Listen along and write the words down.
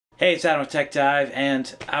Hey, it's Adam with Tech Dive,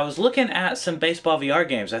 and I was looking at some baseball VR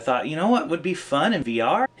games. I thought, you know what would be fun in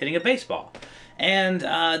VR? Hitting a baseball. And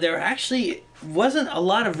there actually wasn't a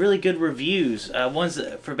lot of really good reviews,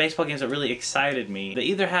 for baseball games that really excited me. They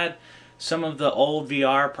either had some of the old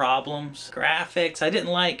VR problems, graphics I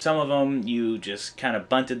didn't like. Some of them, you just kind of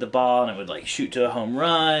bunted the ball and it would like shoot to a home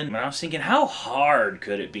run. And I was thinking, how hard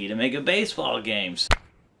could it be to make a baseball game?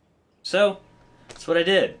 So, that's what I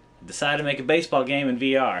did. Decided to make a baseball game in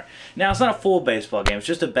VR. Now, it's not a full baseball game, it's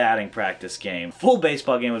just a batting practice game. Full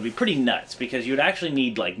baseball game would be pretty nuts because you would actually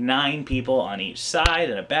need like 9 people on each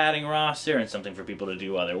side and a batting roster and something for people to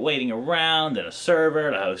do while they're waiting around and a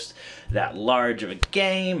server to host that large of a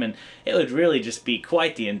game, and it would really just be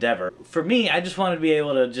quite the endeavor. For me, I just wanted to be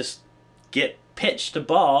able to just get pitched a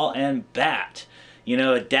ball and bat. You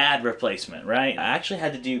know, a dad replacement, right? I actually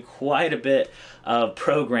had to do quite a bit of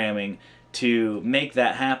programming to make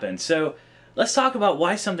that happen. So let's talk about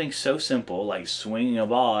why something so simple like swinging a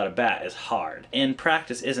ball at a bat is hard. In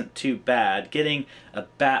practice isn't too bad. Getting a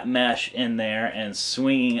bat mesh in there and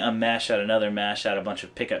swinging a mesh at another mesh at a bunch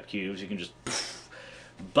of pickup cubes, you can just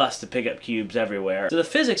bust the pickup cubes everywhere. So the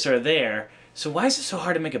physics are there. So why is it so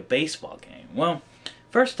hard to make a baseball game? Well,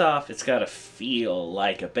 first off, it's got to feel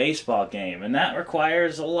like a baseball game, and that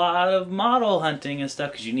requires a lot of model hunting and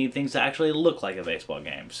stuff because you need things to actually look like a baseball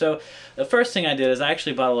game. So the first thing I did is I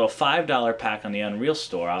actually bought a little $5 pack on the Unreal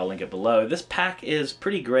Store. I'll link it below. This pack is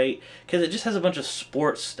pretty great because it just has a bunch of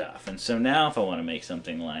sports stuff, and so now if I want to make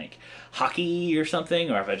something like hockey or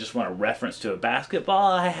something, or if I just want a reference to a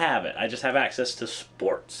basketball, I have it. I just have access to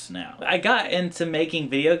sports now. I got into making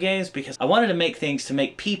video games because I wanted to make things to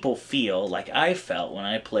make people feel like I felt when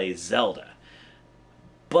I played Zelda.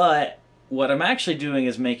 But what I'm actually doing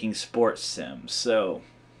is making sports sims, so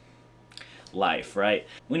life, right?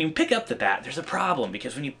 When you pick up the bat, there's a problem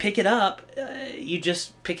because when you pick it up, you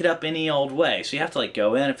just pick it up any old way. So you have to like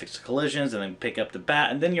go in and fix the collisions and then pick up the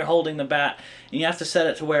bat, and then you're holding the bat and you have to set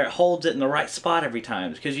it to where it holds it in the right spot every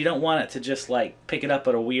time because you don't want it to just like pick it up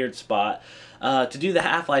at a weird spot. To do the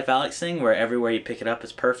Half-Life Alyx thing where everywhere you pick it up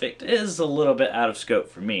is perfect is a little bit out of scope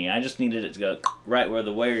for me. I just needed it to go right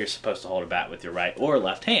where you're supposed to hold a bat with your right or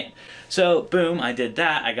left hand. So boom, I did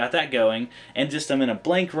that, I got that going, and just I'm in a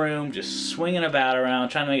blank room just swinging a bat around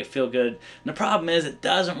trying to make it feel good. And the problem is it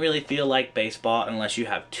doesn't really feel like baseball unless you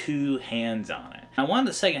have 2 hands on it. I wanted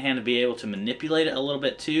the second hand to be able to manipulate it a little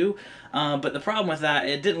bit too, but the problem with that,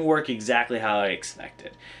 it didn't work exactly how I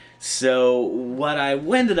expected. So what I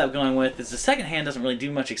ended up going with is the second hand doesn't really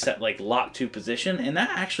do much except like lock to position, and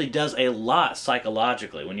that actually does a lot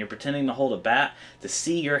psychologically. When you're pretending to hold a bat, to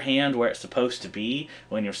see your hand where it's supposed to be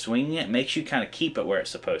when you're swinging it makes you kind of keep it where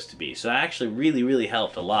it's supposed to be. So that actually really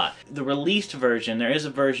helped a lot. The released version, there is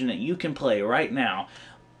a version that you can play right now.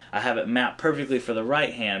 I have it mapped perfectly for the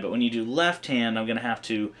right hand, but when you do left hand, I'm going to have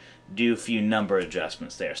to do a few number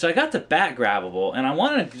adjustments there. So I got the bat grabbable, and I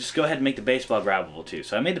wanted to just go ahead and make the baseball grabbable too.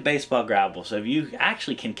 So I made the baseball grabbable so you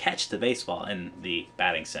actually can catch the baseball in the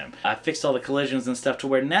batting sim. I fixed all the collisions and stuff to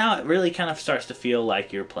where now it really kind of starts to feel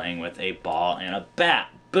like you're playing with a ball and a bat.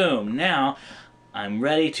 Boom! Now I'm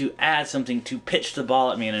ready to add something to pitch the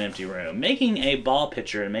ball at me in an empty room. Making a ball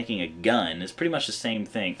pitcher and making a gun is pretty much the same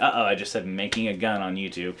thing. Uh-oh, I just said making a gun on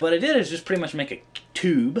YouTube. What I did is just pretty much make a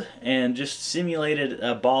tube and just simulated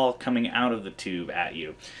a ball coming out of the tube at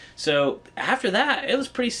you. So after that, it was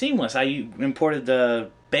pretty seamless. I imported the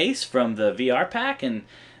base from the VR pack, and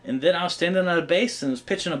then I was standing on a base and was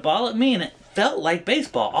pitching a ball at me, and it felt like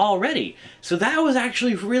baseball already. So that was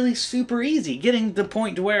actually really super easy, getting the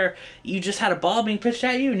point to where you just had a ball being pitched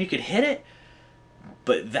at you and you could hit it.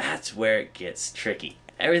 But that's where it gets tricky.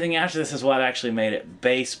 Everything after this is what actually made it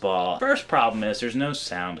baseball. First problem is there's no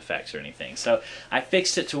sound effects or anything. So I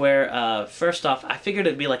fixed it to where, first off, I figured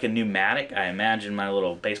it'd be like a pneumatic. I imagine my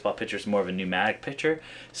little baseball pitcher is more of a pneumatic pitcher.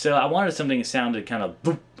 So I wanted something that sounded kind of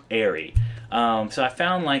boop, airy. So I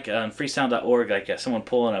found like on freesound.org like someone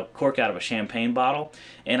pulling a cork out of a champagne bottle,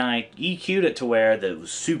 and I EQ'd it to where it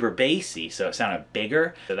was super bassy, so it sounded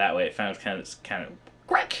bigger. So that way it sounds kind of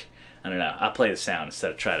crack. I don't know. I'll play the sound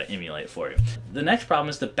instead of try to emulate it for you. The next problem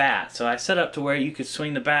is the bat. So I set up to where you could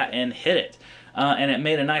swing the bat and hit it, and it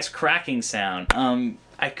made a nice cracking sound.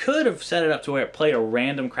 I could have set it up to where it played a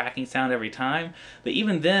random cracking sound every time, but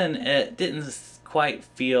even then it didn't quite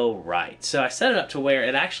feel right. So I set it up to where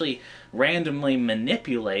it actually randomly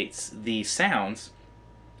manipulates the sounds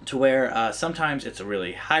to where sometimes it's a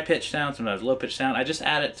really high-pitched sound, sometimes a low-pitched sound. I just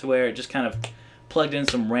add it to where it just kind of plugged in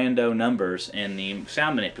some rando numbers in the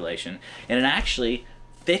sound manipulation, and it actually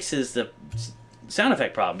fixes the sound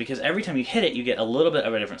effect problem, because every time you hit it, you get a little bit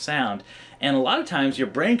of a different sound. And a lot of times your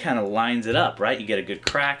brain kind of lines it up, right? You get a good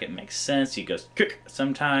crack, it makes sense. You go,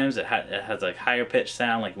 sometimes it has like higher pitch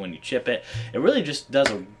sound, like when you chip it. It really just does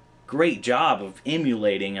a great job of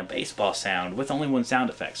emulating a baseball sound with only one sound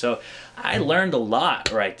effect. So I learned a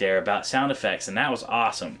lot right there about sound effects, and that was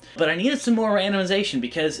awesome. But I needed some more randomization,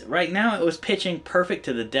 because right now it was pitching perfect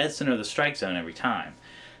to the dead center of the strike zone every time.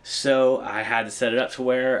 So I had to set it up to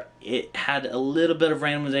where it had a little bit of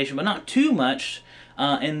randomization, but not too much,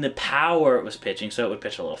 in the power it was pitching. So it would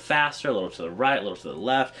pitch a little faster, a little to the right, a little to the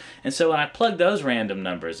left. And so when I plugged those random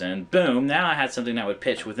numbers in, boom, now I had something that would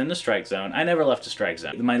pitch within the strike zone. I never left the strike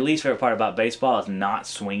zone. My least favorite part about baseball is not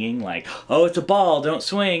swinging, like, oh, it's a ball, don't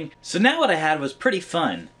swing. So now what I had was pretty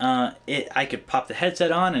fun. I could pop the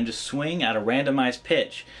headset on and just swing at a randomized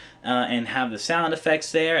pitch. And have the sound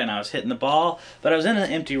effects there, and I was hitting the ball, but I was in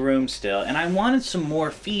an empty room still, and I wanted some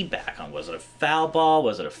more feedback on, was it a foul ball,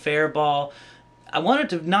 was it a fair ball? I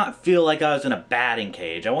wanted to not feel like I was in a batting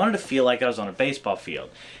cage. I wanted to feel like I was on a baseball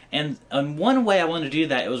field. And one way I wanted to do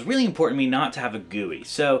that, it was really important to me not to have a GUI.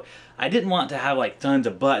 So I didn't want to have like tons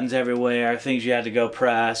of buttons everywhere, things you had to go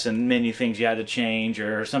press, and many things you had to change,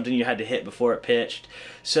 or something you had to hit before it pitched.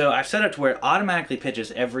 So I've set it to where it automatically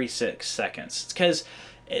pitches every 6 seconds.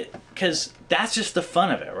 Because that's just the fun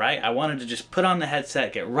of it, right? I wanted to just put on the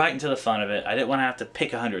headset, get right into the fun of it. I didn't want to have to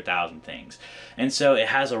pick 100,000 things. And so it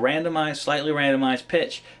has a randomized, slightly randomized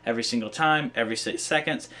pitch every single time, every 6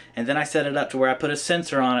 seconds. And then I set it up to where I put a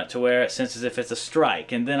sensor on it to where it senses if it's a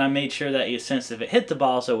strike. And then I made sure that it sensed if it hit the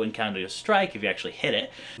ball, so it wouldn't count as a strike if you actually hit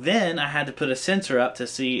it. Then I had to put a sensor up to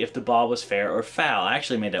see if the ball was fair or foul. I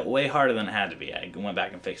actually made that way harder than it had to be. I went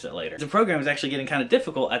back and fixed it later. The program is actually getting kind of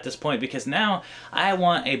difficult at this point, because now I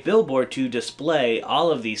want a billboard to display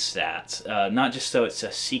all of these stats, not just so it's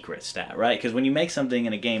a secret stat, right? Because when you make something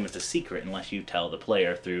in a game, it's a secret unless you tell the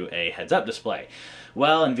player through a heads-up display.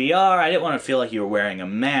 Well, in VR, I didn't want to feel like you were wearing a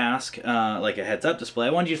mask, like a heads-up display.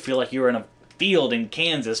 I wanted you to feel like you were in a field in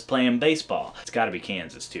Kansas playing baseball. It's got to be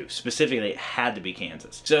Kansas too. Specifically, it had to be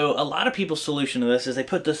Kansas. So a lot of people's solution to this is they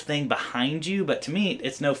put this thing behind you, but to me,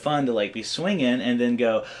 it's no fun to like be swinging and then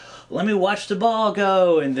go, let me watch the ball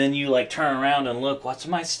go, and then you like turn around and look, what's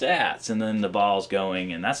my stats? And then the ball's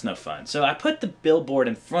going, and that's no fun. So I put the billboard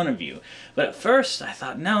in front of you. But at first I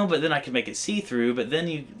thought, no, but then I could make it see-through, but then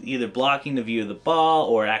you either blocking the view of the ball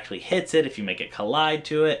or it actually hits it if you make it collide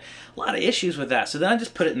to it. A lot of issues with that. So then I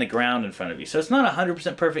just put it in the ground in front of you. So it's not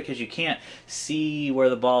 100% perfect because you can't see where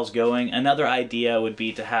the ball's going. Another idea would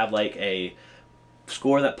be to have like a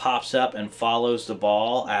score that pops up and follows the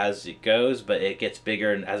ball as it goes, but it gets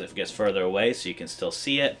bigger as it gets further away, so you can still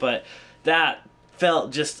see it. But that felt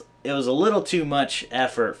just, it was a little too much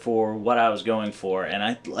effort for what I was going for, and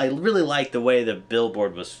I really liked the way the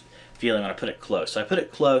billboard was feeling when I put it close. So I put it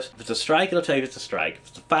close. If it's a strike, it'll tell you if it's a strike. If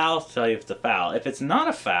it's a foul, it'll tell you if it's a foul. If it's not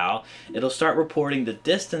a foul, it'll start reporting the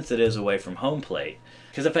distance it is away from home plate.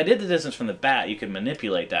 Because if I did the distance from the bat, you could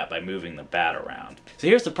manipulate that by moving the bat around. So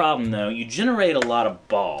here's the problem though, you generate a lot of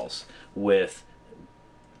balls with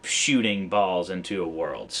shooting balls into a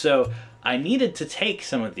world. So I needed to take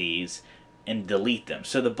some of these and delete them.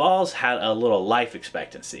 So the balls had a little life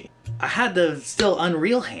expectancy. I had the still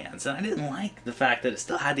Unreal hands, and I didn't like the fact that it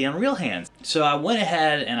still had the Unreal hands. So I went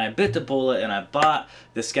ahead and I bit the bullet and I bought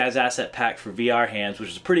this guy's asset pack for VR hands, which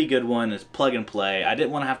is a pretty good one. It's plug and play. I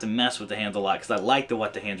didn't want to have to mess with the hands a lot because I liked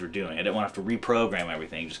what the hands were doing. I didn't want to have to reprogram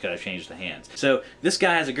everything, just gotta change the hands. So this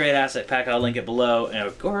guy has a great asset pack. I'll link it below. And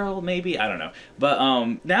a girl, maybe? I don't know. But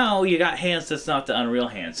now you got hands that's not the Unreal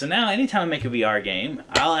hands. So now anytime I make a VR game,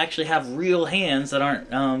 I'll actually have real hands that aren't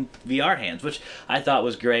VR hands, which I thought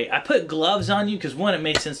was great. I put gloves on you because one, it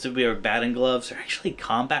made sense to wear batting gloves. They're actually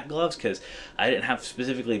combat gloves because I didn't have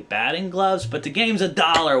specifically batting gloves, but the game's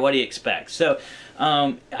 $1. What do you expect? So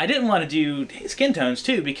I didn't want to do skin tones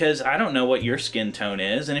too because I don't know what your skin tone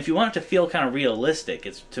is, and if you want it to feel kind of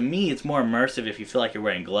realistic, to me it's more immersive if you feel like you're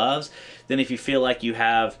wearing gloves than if you feel like you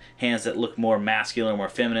have hands that look more masculine, more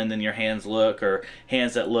feminine than your hands look, or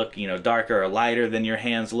hands that look, you know, darker or lighter than your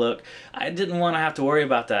hands look. I didn't want to have to worry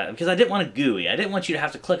about that because I didn't want a GUI. I didn't want you to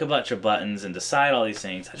have to click a bunch of buttons and decide all these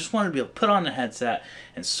things. I just wanted to be able to put on the headset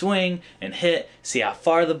and swing and hit, see how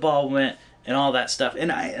far the ball went, and all that stuff.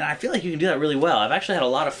 And I feel like you can do that really well. I've actually had a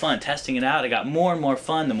lot of fun testing it out. It got more and more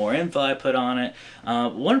fun the more info I put on it.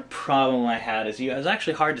 One problem I had is it was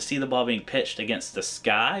actually hard to see the ball being pitched against the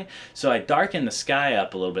sky. So I darkened the sky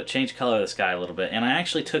up a little bit, changed the color of the sky a little bit, and I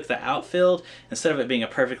actually took the outfield, instead of it being a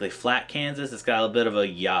perfectly flat Kansas, it's got a bit of a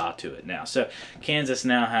yaw to it now. So Kansas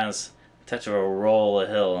now has touch of a roll of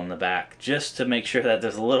hill on the back just to make sure that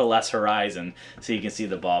there's a little less horizon so you can see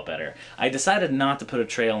the ball better. I decided not to put a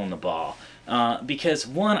trail on the ball because,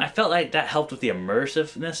 one, I felt like that helped with the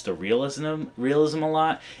immersiveness, the realism a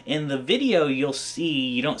lot. In the video, you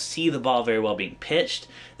don't see the ball very well being pitched.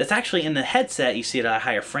 That's actually in the headset. You see it at a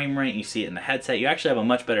higher frame rate. You see it in the headset. You actually have a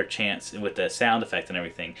much better chance with the sound effect and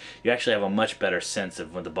everything. You actually have a much better sense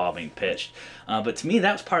of when the ball being pitched. But to me,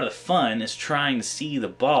 that was part of the fun, is trying to see the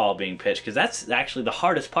ball being pitched, because that's actually the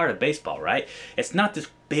hardest part of baseball, right? It's not this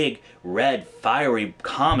big red fiery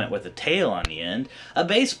comet with a tail on the end. A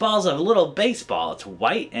baseball's a little baseball. It's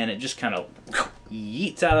white and it just kind of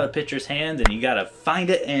yeets out of the pitcher's hand, and you gotta find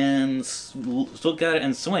it and look at it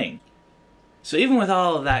and swing. So even with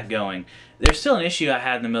all of that going, there's still an issue I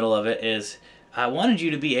had in the middle of it. Is I wanted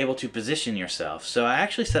you to be able to position yourself. So I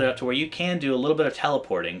actually set it up to where you can do a little bit of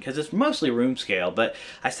teleporting, because it's mostly room scale, but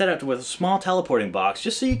I set it up with a small teleporting box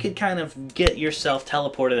just so you could kind of get yourself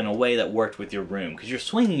teleported in a way that worked with your room, because you're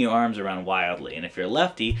swinging your arms around wildly, and if you're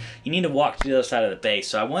lefty, you need to walk to the other side of the base.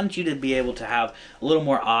 So I wanted you to be able to have a little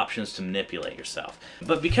more options to manipulate yourself.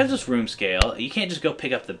 But because it's room scale, you can't just go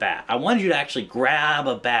pick up the bat. I wanted you to actually grab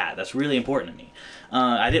a bat. That's really important to me.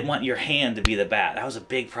 I didn't want your hand to be the bat. That was a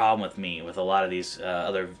big problem with me with a lot of these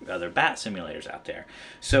other bat simulators out there.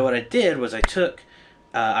 So what I did was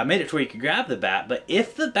I made it to where you could grab the bat, but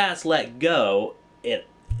if the bat's let go, it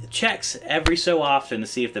checks every so often to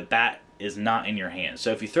see if the bat is not in your hand.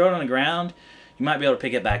 So if you throw it on the ground, you might be able to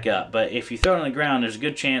pick it back up. But if you throw it on the ground, there's a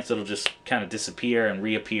good chance it'll just kind of disappear and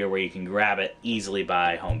reappear where you can grab it easily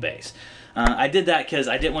by home base. I did that because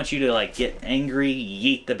I didn't want you to like get angry,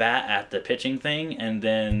 yeet the bat at the pitching thing, and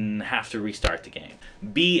then have to restart the game.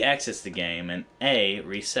 B exits the game, and A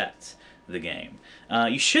resets the game.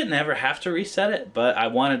 You shouldn't ever have to reset it, but I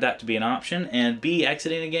wanted that to be an option. And B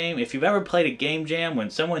exiting the game, if you've ever played a game jam, when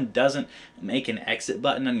someone doesn't make an exit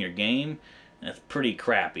button on your game, that's pretty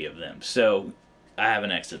crappy of them. So I have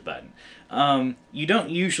an exit button. You don't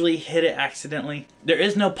usually hit it accidentally. There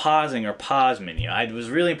is no pausing or pause menu. It was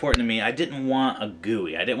really important to me. I didn't want a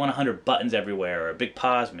GUI. I didn't want 100 buttons everywhere or a big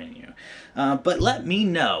pause menu. But let me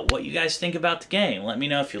know what you guys think about the game. Let me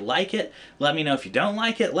know if you like it. Let me know if you don't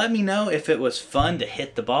like it. Let me know if it was fun to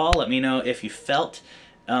hit the ball. Let me know if you felt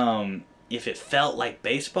if it felt like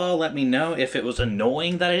baseball. Let me know if it was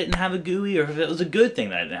annoying that I didn't have a GUI, or if it was a good thing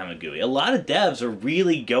that I didn't have a GUI. A lot of devs are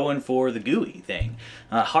really going for the GUI thing.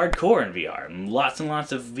 Hardcore in VR. Lots and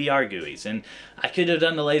lots of VR GUIs. And I could have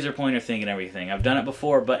done the laser pointer thing and everything. I've done it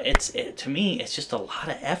before, but to me, it's just a lot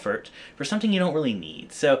of effort for something you don't really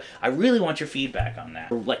need. So I really want your feedback on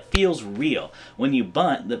that. Like, feels real. When you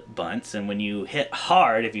bunt the bunts, and when you hit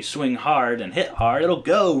hard, if you swing hard and hit hard, it'll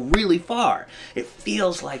go really far. It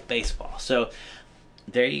feels like baseball. So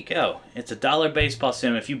there you go. It's a $1 baseball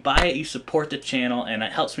sim. If you buy it, you support the channel, and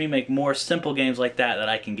it helps me make more simple games like that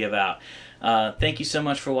I can give out. Thank you so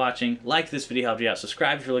much for watching. Like this video, helped you out.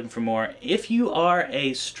 Subscribe if you're looking for more. If you are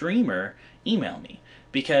a streamer, email me,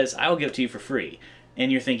 because I will give it to you for free.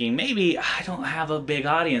 And you're thinking, maybe I don't have a big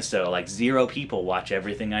audience though, like 0 people watch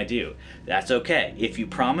everything I do. That's okay. If you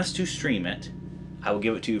promise to stream it, I will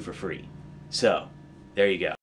give it to you for free. So, there you go.